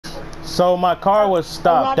So my car was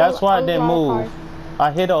stopped. That's why I didn't move.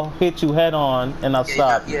 I hit you head on, and I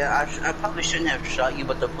stopped. Yeah, I probably shouldn't have shot you,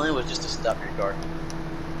 but the plan was just to stop your car.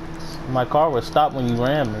 My car was stopped when you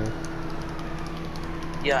ran me.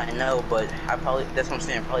 Yeah, I know, but that's what I'm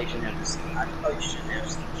saying. I probably shouldn't have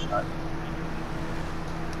shot.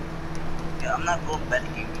 Yeah, I'm not going back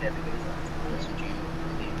to you that because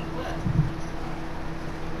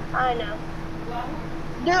I know.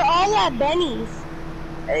 They're all at Benny's.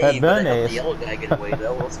 Hey, but help the yellow guy get away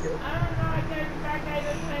though. Let's go. Go.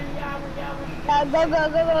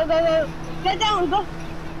 Get down, go.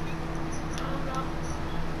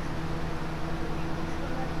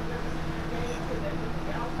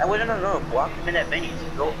 No. Block him in at Benny's.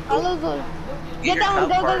 Go. Get down,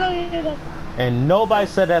 go. And nobody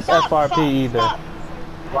said that's FRP either. Stop.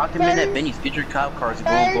 Block him in at Benny's. Get your cop cars and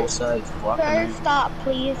go on both sides. Block him in. Stop,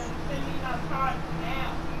 please.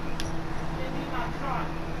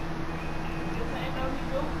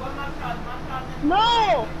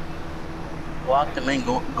 No! Block them in.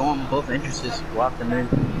 Go on both entrances. Block them in.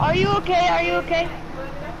 Are you okay?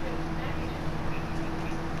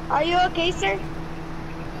 Are you okay, sir?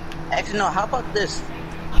 Actually, no. How about this?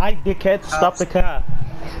 Hi, dickhead. Stop the car.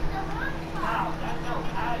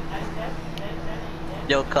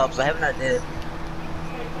 Yo, cops, I have an idea.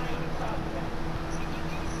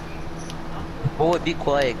 Boy, be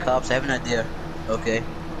quiet, cops. I have an idea. Okay.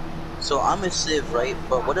 So I'm a civ, right?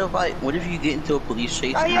 But what if you get into a police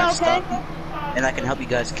chase and I stop you, and I can help you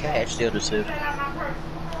guys catch the other civ?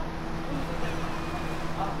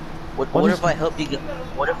 What if I help you?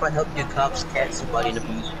 What if I help you cops catch somebody in the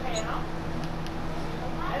police chase?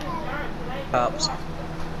 Cops.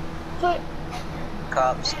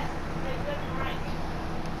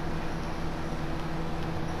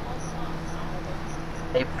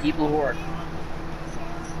 Hey, people who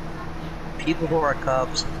are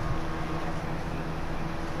cops.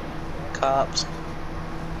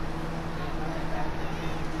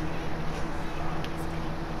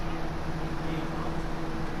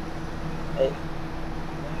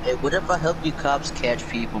 Hey, what if I help you cops catch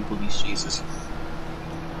people in police chases?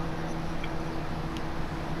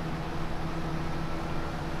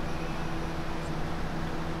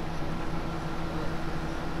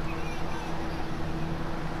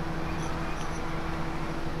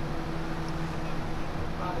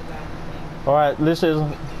 Alright,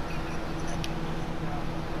 listen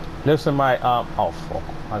my oh fuck.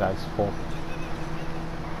 My guy's full.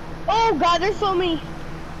 Oh god, there's so many.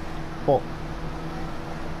 Fuck.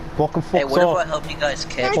 Fucking fuck. Hey, what if I help you guys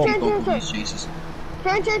catch people in police chases?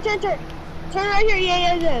 Turn. Turn right here,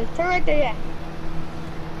 yeah. Turn right there, yeah.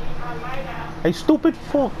 Hey, stupid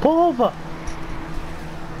fuck, pull over.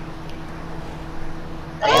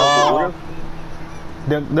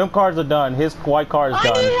 Them cars are done. His white car is done.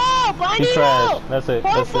 I need help! I need help! That's it.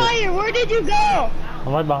 Fire, where did you go?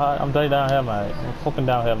 I'm right behind. I'm down here, mate. I'm fucking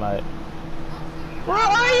down here, mate. Where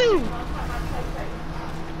are you?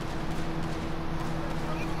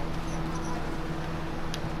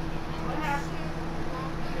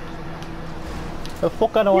 The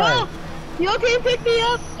fuck out of the way. Yo, can you pick me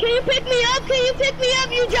up? You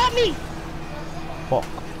dropped me. Fuck.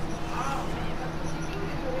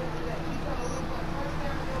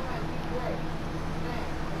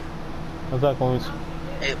 What's that going?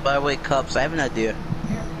 Hey, by the way, cops, I have an idea.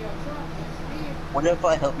 What if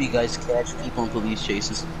I help you guys catch people in police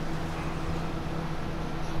chases?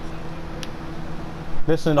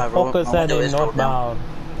 Listen, the focus heading northbound.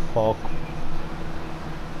 Fuck.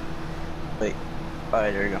 Wait.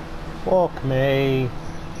 Alright, there you go. Fuck me.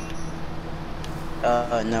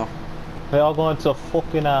 No. They all going to a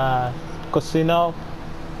fucking casino.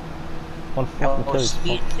 On fucking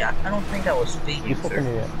speed. Yeah, I don't think that was speed. You fucking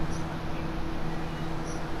idiot.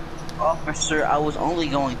 Officer, I was only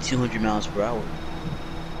going 200 miles per hour.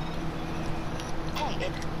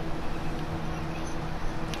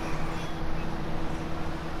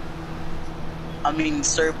 I mean,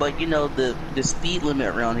 sir, but you know the speed limit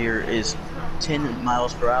around here is 10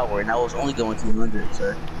 miles per hour, and I was only going 200,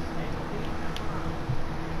 sir.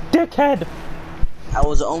 Dickhead! I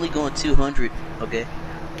was only going 200, okay?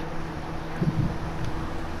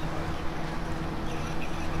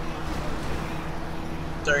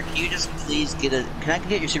 Sir, can you just please get a... Can I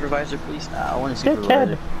get your supervisor, please? I want a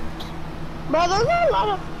supervisor. Bro, there's a lot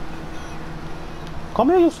of... Come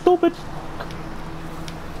here, you stupid...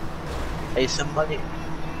 Hey, somebody...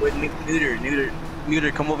 Wait,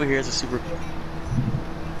 Neuter, come over here as a supervisor.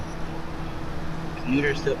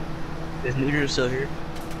 Is Neuter still here?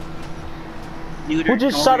 Neuter, who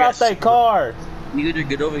just shut out that car? Neuter,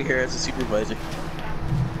 get over here as a supervisor.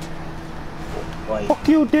 Like, fuck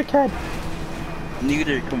you, dickhead.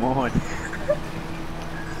 neither, come on.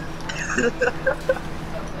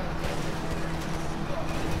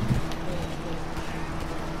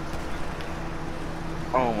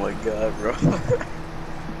 Oh my god, bro.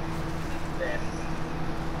 Man.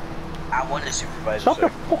 I want a supervisor, Stop sir. your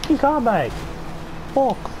fucking car back.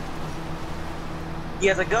 Fuck. He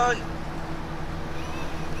has a gun!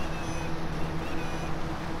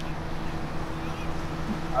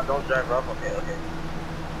 Don't drive up, okay, okay.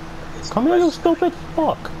 Come here, you stupid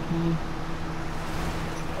fuck.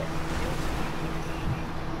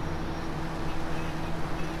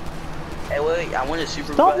 Hey, wait, I want a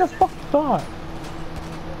supervisor. Stop your fucking car.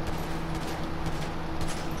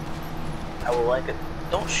 I will like it.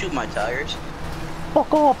 Don't shoot my tires.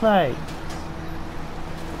 Fuck off, mate.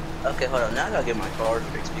 Okay, hold on. Now I gotta get my car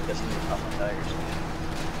fixed because he didn't pop my tires.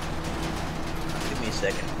 Give me a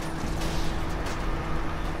second.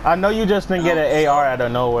 I know you just didn't get an AR out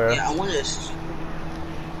of nowhere. Yeah, I want to.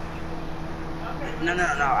 No.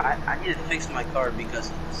 I need to fix my car because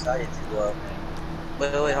he decided to.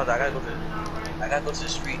 Wait, hold on. I gotta go to the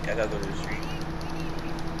street. Here,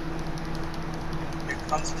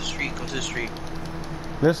 come to the street.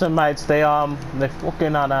 Listen, mates, they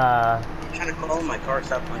fucking on I'm trying to call my car.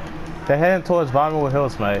 Stop playing. they're heading towards Vinewood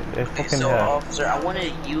Hills, mate. They Okay, fucking so head. officer, I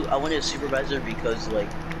wanted a supervisor because like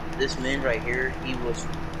this man right here, he was.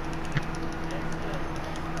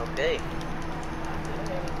 Okay.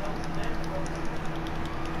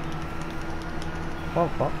 Oh,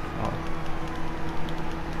 fuck. Oh.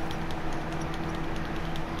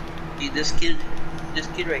 See, this kid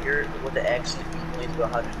right here with the accent complains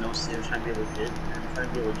about how there's no civs trying to be legit. I'm trying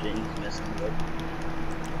to be legit and he's messing me up.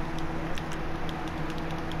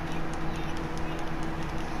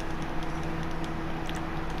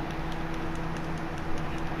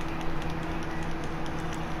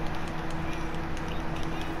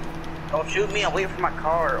 Don't shoot me, I'm waiting for my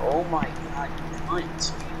car. Oh my god, you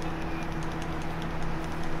cunt.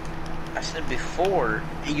 I said before,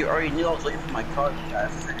 and you already knew I was waiting for my car. I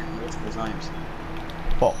said it multiple times.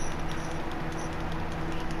 Well.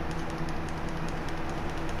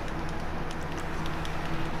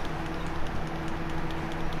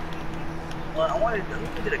 Well, I wanted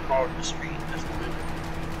to get a car off the street. That's the thing.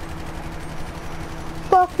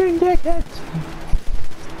 Fucking dickheads.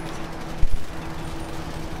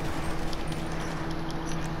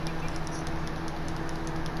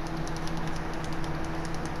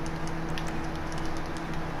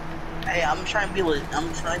 Hey, I'm trying to be legit.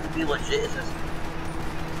 I'm trying to be legit as a.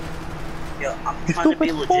 Yo, I'm trying to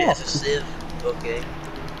be legit as a civ. Okay.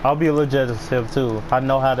 I'll be legit as a civ too. I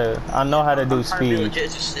know how to do I'm trying to be speed. legit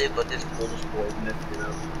as a civ, but this Polish boy messed it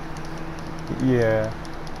up. Yeah.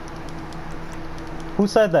 Who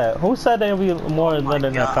said that? Who said they'll be more than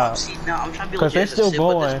a cop? See, now I'm trying to be Because legit they're as a still civ,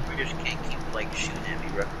 but going. this British can't keep like shooting at me,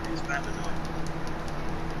 bro. It's kind of annoying.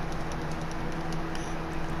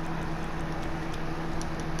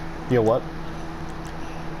 Yeah, what?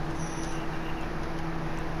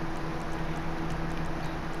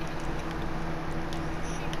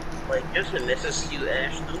 Like, just a message to you,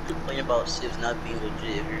 Ash. Don't complain about civs not being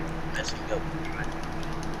legit if you're messing up. Right?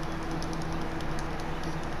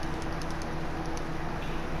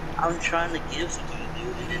 I'm trying to give something to do,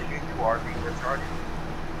 and then here you are being retarded.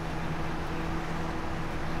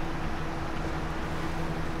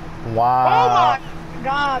 Wow. Oh my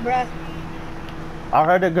god, bruh. I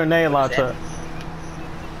heard a grenade launcher.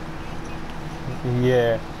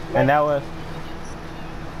 Yeah. And that was...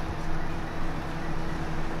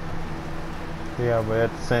 Yeah, but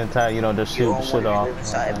at the same time, you know, just shoot the shit off.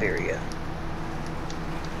 Siberia.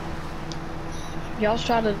 Y'all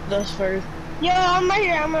shot at us first. Yeah, I'm right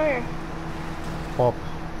here. Pop.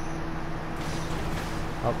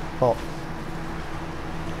 Up, pop.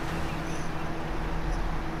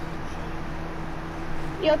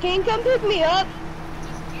 Yo, can you come pick me up?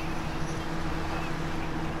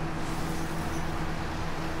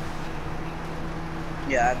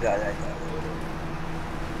 Yeah, I got it.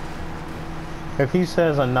 If he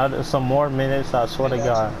says some more minutes, I swear to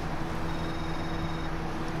God.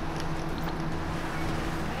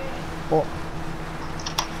 Oh.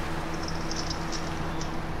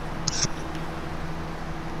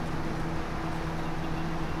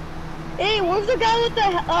 Hey, where's the guy with the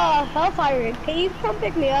hellfire? Can you come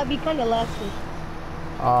pick me up? He kinda left me.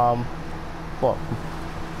 Fuck.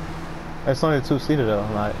 It's only two-seater though,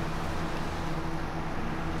 like.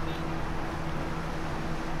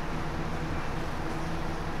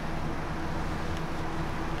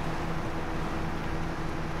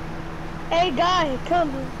 Hey, guy, come.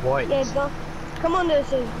 What? Yeah, go. Come on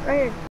this, right here.